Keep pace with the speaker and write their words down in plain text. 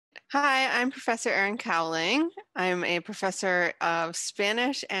Hi, I'm Professor Erin Cowling. I'm a professor of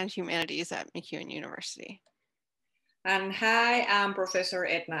Spanish and Humanities at MacEwan University. And hi, I'm Professor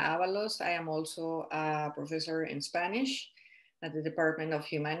Etna Avalos. I am also a professor in Spanish at the Department of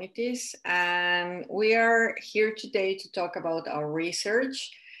Humanities. And we are here today to talk about our research.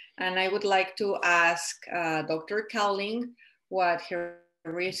 And I would like to ask Dr. Cowling what her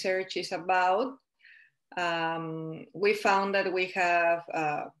research is about. We found that we have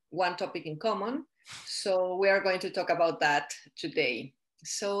one topic in common. So we are going to talk about that today.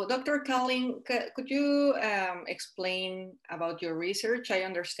 So, Dr. Cowling, could you explain about your research? I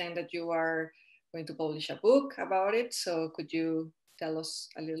understand that you are going to publish a book about it. So, could you tell us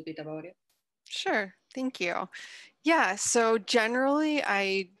a little bit about it? Sure, thank you. Yeah, so generally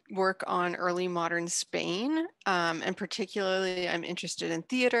I work on early modern Spain, and particularly I'm interested in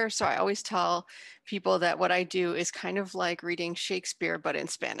theater. So I always tell people that what I do is kind of like reading Shakespeare, but in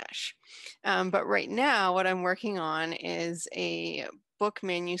Spanish. But right now, what I'm working on is a book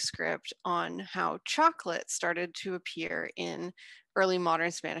manuscript on how chocolate started to appear in early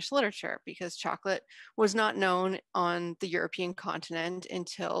modern Spanish literature, because chocolate was not known on the European continent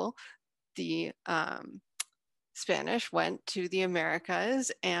until the Spanish went to the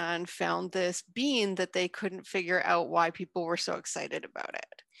Americas and found this bean that they couldn't figure out why people were so excited about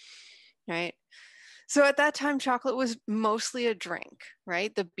it, right? So at that time, chocolate was mostly a drink,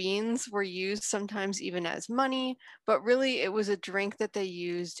 right? The beans were used sometimes even as money, but really it was a drink that they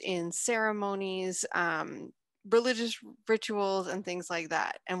used in ceremonies, religious rituals, and things like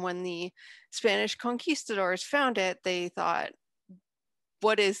that. And when the Spanish conquistadors found it, they thought,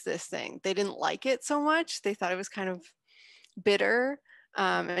 what is this thing? They didn't like it so much. They thought it was kind of bitter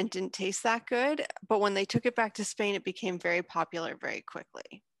and didn't taste that good. But when they took it back to Spain, it became very popular very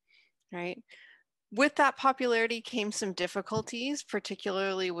quickly, right? With that popularity came some difficulties,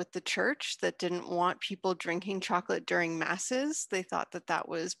 particularly with the church that didn't want people drinking chocolate during masses. They thought that that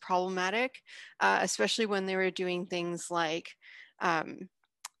was problematic, especially when they were doing things like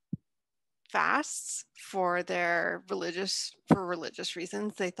fasts for religious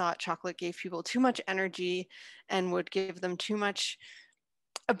reasons. They thought chocolate gave people too much energy and would give them too much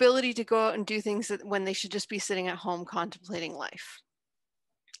ability to go out and do things that when they should just be sitting at home contemplating life.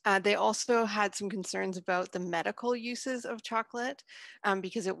 They also had some concerns about the medical uses of chocolate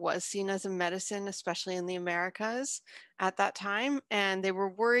because it was seen as a medicine, especially in the Americas at that time. And they were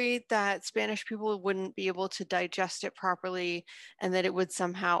worried that Spanish people wouldn't be able to digest it properly and that it would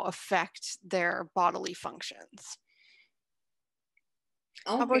somehow affect their bodily functions.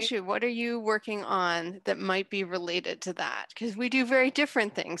 How Okay. about you? What are you working on that might be related to that? Because we do very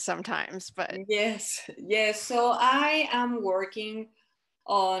different things sometimes, but Yes. So I am working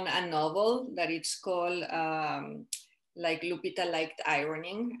on a novel that it's called like Lupita Liked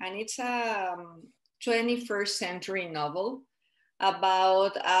Ironing, and it's a 21st century novel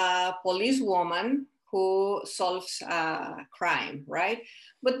about a policewoman who solves a crime, right?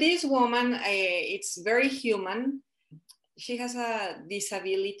 But this woman, it's very human. She has a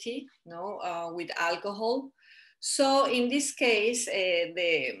disability, with alcohol. So in this case,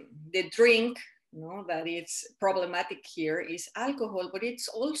 the drink, that it's problematic here is alcohol, but it's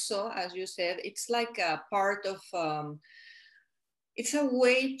also, as you said, it's like a part of. It's a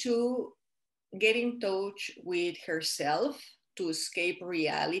way to get in touch with herself, to escape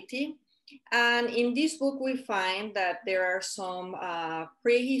reality. And in this book, we find that there are some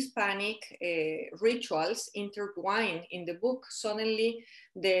pre-Hispanic rituals intertwined in the book. Suddenly,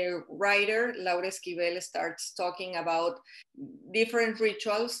 the writer, Laura Esquivel, starts talking about different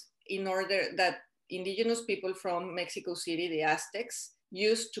rituals in order that indigenous people from Mexico City, the Aztecs,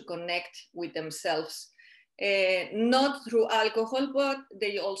 used to connect with themselves. Not through alcohol, but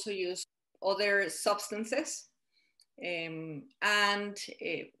they also use other substances. And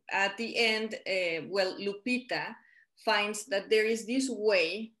at the end, Lupita finds that there is this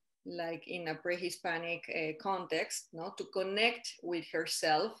way, like in a pre-Hispanic context, to connect with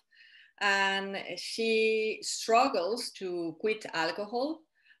herself. And she struggles to quit alcohol,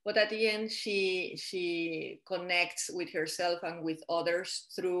 but at the end, she connects with herself and with others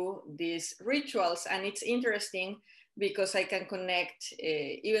through these rituals. And it's interesting because I can connect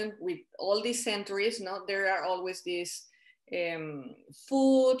even with all these centuries. There are always these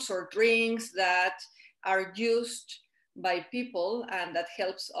foods or drinks that are used by people, and that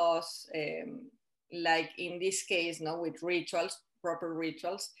helps us, like in this case, with rituals, proper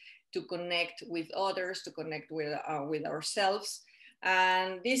rituals, to connect with others, to connect with ourselves.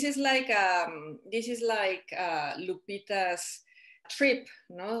 And this is like Lupita's trip,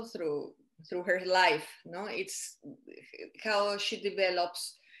 through her life. It's how she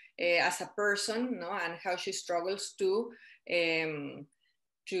develops as a person, no, and how she struggles to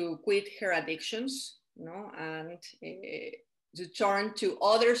quit her addictions, no, and to turn to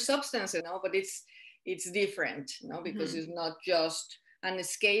other substances, no, but it's different, no, because it's not just an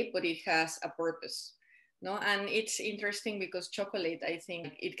escape, but it has a purpose, no, and it's interesting because chocolate, I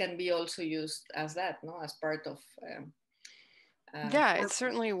think, it can be also used as that, no, as part of. Yeah, it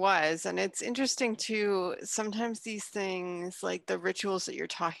certainly was. And it's interesting too, sometimes these things, like the rituals that you're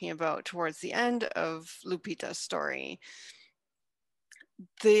talking about towards the end of Lupita's story,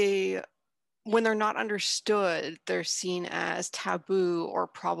 when they're not understood, they're seen as taboo or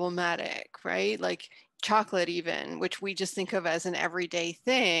problematic, right? Like chocolate even, which we just think of as an everyday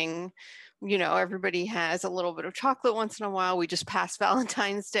thing. You know, everybody has a little bit of chocolate once in a while. We just passed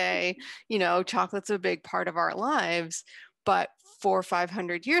Valentine's Day. You know, chocolate's a big part of our lives. But 400 or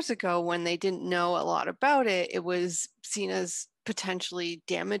 500 years ago, when they didn't know a lot about it, it was seen as potentially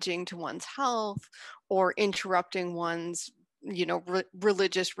damaging to one's health or interrupting one's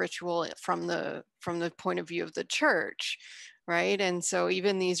religious ritual from the point of view of the church, right? And so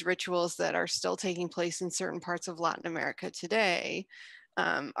even these rituals that are still taking place in certain parts of Latin America today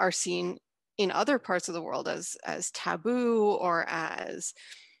are seen in other parts of the world as taboo or as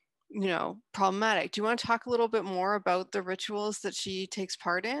problematic. Do you want to talk a little bit more about the rituals that she takes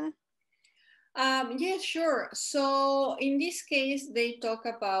part in? Yeah, sure. So in this case, they talk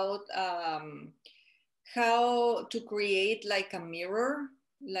about how to create like a mirror,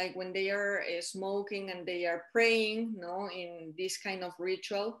 like when they are smoking and they are praying, no, in this kind of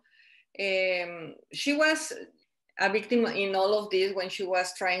ritual. She was a victim in all of this when she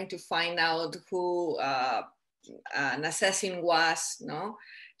was trying to find out who an assassin was, no.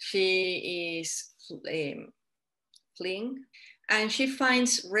 She is fleeing and she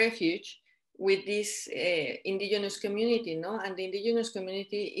finds refuge with this indigenous community, no? And the indigenous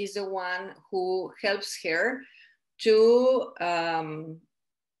community is the one who helps her to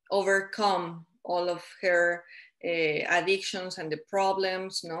overcome all of her addictions and the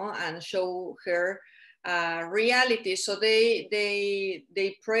problems, no? And show her reality. So they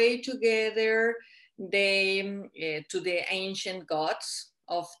pray together. They to the ancient gods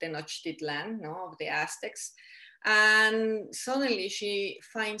of Tenochtitlan, no, of the Aztecs. And suddenly she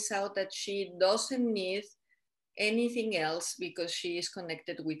finds out that she doesn't need anything else because she is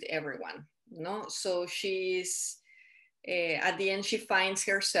connected with everyone, no? So she's at the end she finds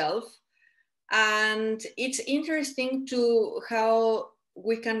herself, and it's interesting to how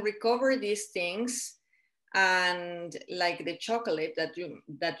we can recover these things. And like the chocolate that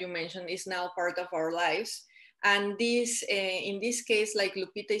you mentioned is now part of our lives, and this in this case, like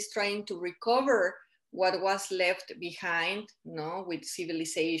Lupita is trying to recover what was left behind, no, with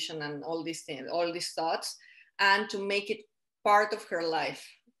civilization and all these things, all these thoughts, and to make it part of her life,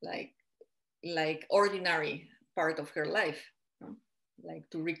 like ordinary part of her life, no? Like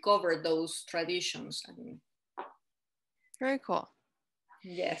to recover those traditions. Very cool.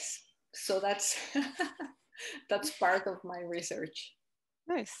 Yes, so that's that's part of my research.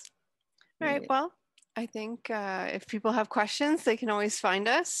 Nice. All right, well, I think if people have questions, they can always find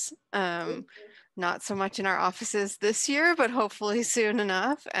us. Not so much in our offices this year, but hopefully soon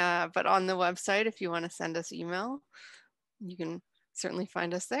enough. But on the website, if you want to send us email, you can certainly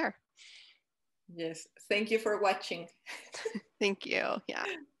find us there. Yes, thank you for watching. Thank you. Yeah.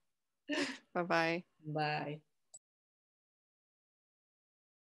 Bye-bye. Bye.